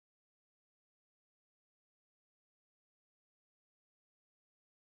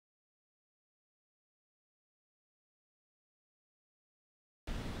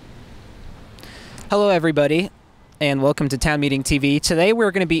Hello, everybody, and welcome to Town Meeting TV. Today,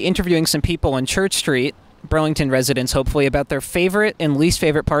 we're going to be interviewing some people on Church Street, Burlington residents, hopefully, about their favorite and least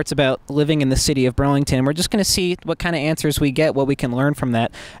favorite parts about living in the city of Burlington. We're just going to see what kind of answers we get, what we can learn from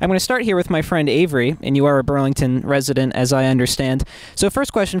that. I'm going to start here with my friend Avery, and you are a Burlington resident, as I understand. So,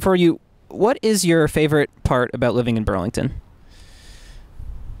 first question for you, what is your favorite part about living in Burlington?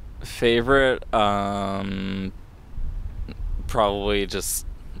 Favorite, probably just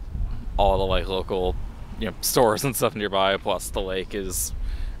all the local, stores and stuff nearby. Plus the lake is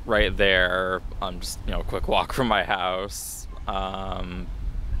right there. Just a quick walk from my house.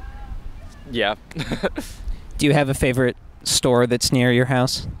 Yeah. Do you have a favorite store that's near your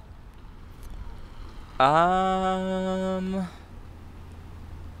house? I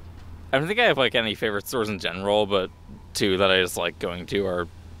don't think I have any favorite stores in general, but two that I just like going to are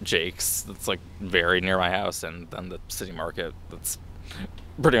Jake's, that's very near my house, and then the city market that's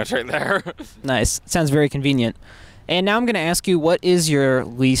pretty much right there. Nice. Sounds very convenient. And now I'm going to ask you, what is your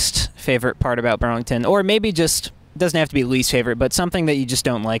least favorite part about Burlington? Or maybe just, doesn't have to be least favorite, but something that you just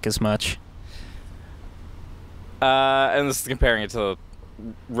don't like as much. And this is comparing it to the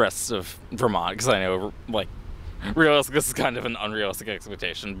rest of Vermont, because I know, realistic, this is kind of an unrealistic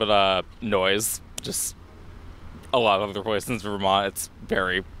expectation, but noise. Just a lot of other places in Vermont, it's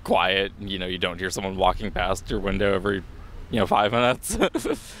very quiet. You don't hear someone walking past your window every 5 minutes.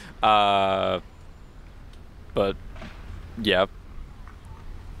 But yeah.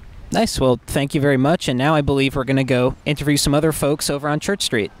 Nice. Well, thank you very much. And now I believe we're going to go interview some other folks over on Church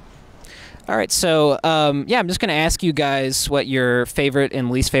Street. All right. So, yeah, I'm just going to ask you guys what your favorite and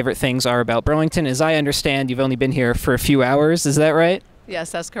least favorite things are about Burlington. As I understand, you've only been here for a few hours. Is that right?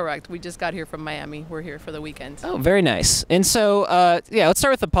 Yes, that's correct. We just got here from Miami. We're here for the weekend. Oh, very nice. And so, yeah, let's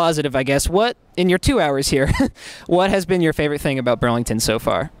start with the positive, I guess. What, in your 2 hours here, what has been your favorite thing about Burlington so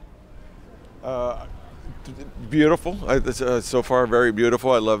far? Beautiful. So far, very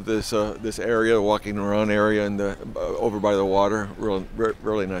beautiful. I love this this area, walking around area, and over by the water.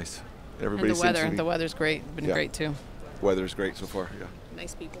 Really nice. Everybody. And the weather's great. Been great too. Weather's great so far. Yeah.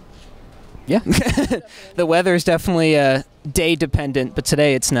 Nice people. Yeah, the weather is definitely day dependent, but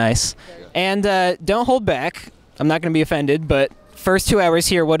today it's nice. And don't hold back. I'm not going to be offended, but first 2 hours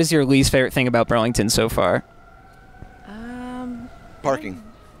here, what is your least favorite thing about Burlington so far? Parking.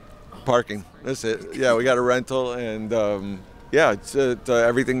 Parking. That's it. Yeah, we got a rental, and yeah, it's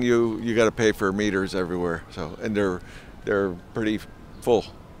everything you got to pay for meters everywhere. So, and they're pretty full.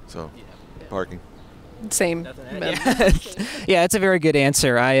 So, parking. Same. Yeah, it's a very good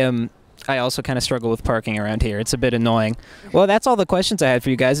answer. I also kind of struggle with parking around here. It's a bit annoying. Well, that's all the questions I had for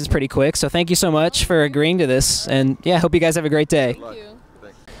you guys. It's pretty quick, so thank you so much for agreeing to this. And yeah, hope you guys have a great day. Thank you.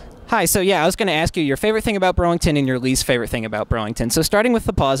 Hi, so yeah, I was going to ask you your favorite thing about Burlington and your least favorite thing about Burlington. So starting with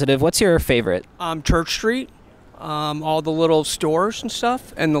the positive, what's your favorite? Church Street, all the little stores and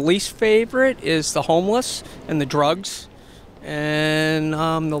stuff. And the least favorite is the homeless and the drugs and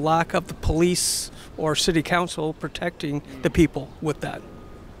the lack of the police or city council protecting the people with that.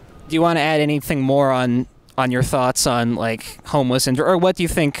 Do you want to add anything more on your thoughts on homeless or what do you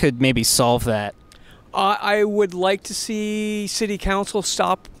think could maybe solve that? I would like to see city council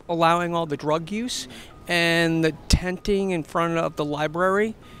stop allowing all the drug use and the tenting in front of the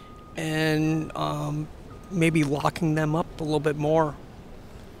library, and maybe locking them up a little bit more.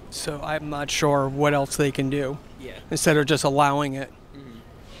 So I'm not sure what else they can do instead of just allowing it.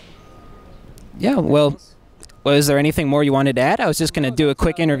 Yeah, well, is there anything more you wanted to add? I was just going to do a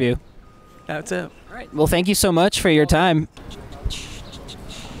quick interview. That's it. All right. Well, thank you so much for your time.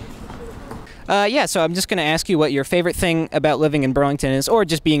 Yeah, so I'm just going to ask you what your favorite thing about living in Burlington is, or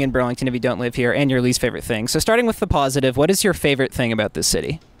just being in Burlington if you don't live here, and your least favorite thing. So starting with the positive, what is your favorite thing about this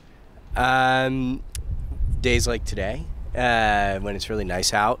city? Days like today, when it's really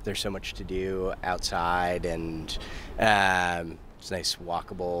nice out. There's so much to do outside, and it's a nice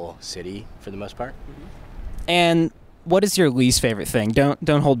walkable city for the most part. And what is your least favorite thing?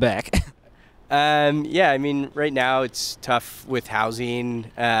 Don't hold back. Yeah, I mean, right now it's tough with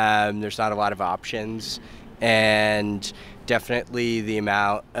housing. There's not a lot of options, and definitely the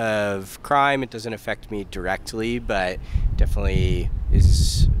amount of crime. It doesn't affect me directly, but definitely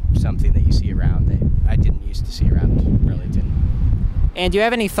is something that you see around that I didn't used to see around Burlington. And do you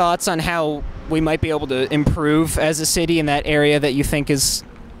have any thoughts on how we might be able to improve as a city in that area that you think is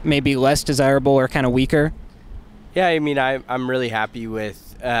maybe less desirable or kind of weaker? Yeah, I mean, I'm really happy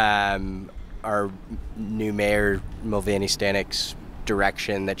with our new mayor, Mulvaney Stanik's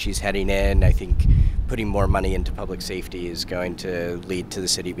direction that she's heading in. I think putting more money into public safety is going to lead to the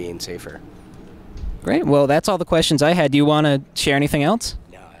city being safer. Great. Well, that's all the questions I had. Do you want to share anything else?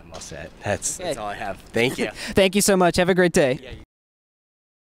 No, I'm I'm all set. That's all I have. Thank you. Thank you so much. Have a great day.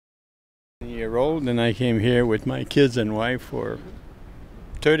 Year old, and I came here with my kids and wife for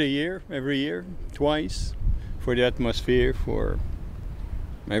 30 years, every year, twice, for the atmosphere, for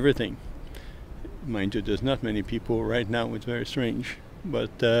everything. Mind you, there's not many people right now. It's very strange,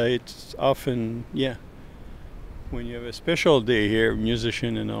 but it's often, yeah. When you have a special day here,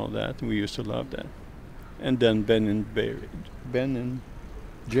 musician and all that, we used to love that. And then Ben and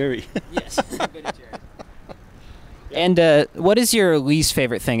Jerry. Yes, Ben and Jerry. And what is your least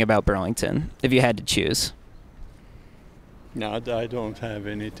favorite thing about Burlington, if you had to choose? No, I don't have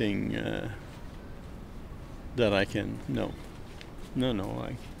anything that I can. No.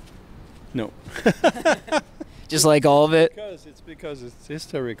 Just like all of it? Because it's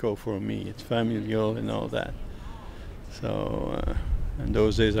historical for me. It's familial and all that. So, and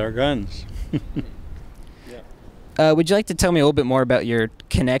those days are gone. Would you like to tell me a little bit more about your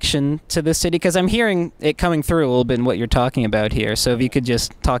connection to the city? Because I'm hearing it coming through a little bit in what you're talking about here. So if you could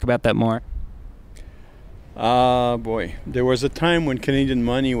just talk about that more. Boy, there was a time when Canadian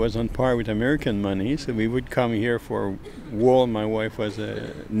money was on par with American money, so we would come here for wool. My wife was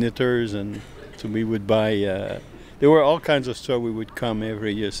a knitters, and so we would buy, there were all kinds of stuff. We would come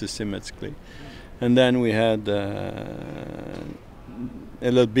every year systematically. And then we had a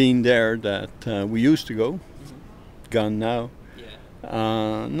little bean there that we used to go, gone now.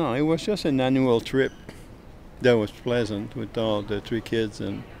 No, it was just an annual trip that was pleasant with all the 3 kids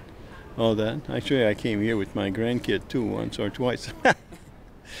and all that. Actually, I came here with my grandkid too, once or twice.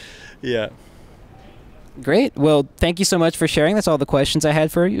 Yeah. Great. Well, thank you so much for sharing. That's all the questions I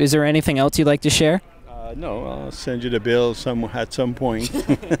had for you. Is there anything else you'd like to share? No, I'll send you the bill at some point.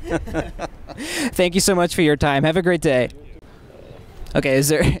 Thank you so much for your time. Have a great day. Okay,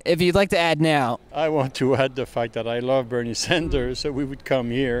 if you'd like to add now. I want to add the fact that I love Bernie Sanders, so we would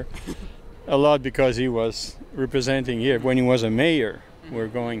come here a lot because he was representing here when he was a mayor. We're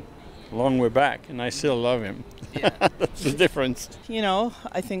going a long way back, and I still love him. Yeah. That's the difference. You know,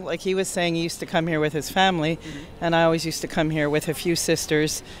 I think like he was saying, he used to come here with his family, and I always used to come here with a few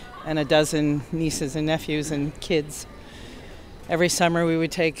sisters and a dozen nieces and nephews and kids. Every summer we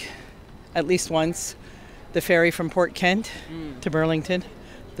would take, at least once, the ferry from Port Kent to Burlington.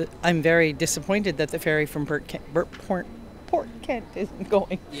 I'm very disappointed that the ferry from Port Kent isn't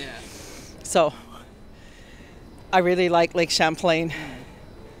going. Yeah. So, I really like Lake Champlain.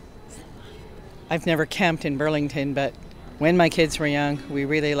 I've never camped in Burlington, but when my kids were young, we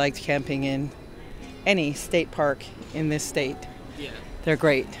really liked camping in any state park in this state. Yeah. They're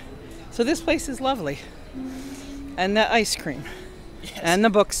great. So this place is lovely. And the ice cream. Yes. And the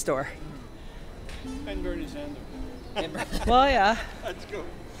bookstore. And Bernie Sanders. Well, yeah. Let's go.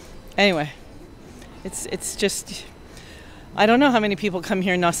 Anyway, it's just, I don't know how many people come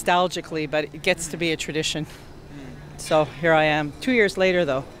here nostalgically, but it gets to be a tradition. So here I am. 2 years later,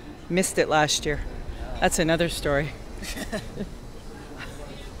 though. Missed it last year. That's another story.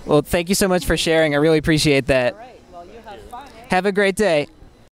 Well, thank you so much for sharing. I really appreciate that. All right. Well, you have fun. Have a great day.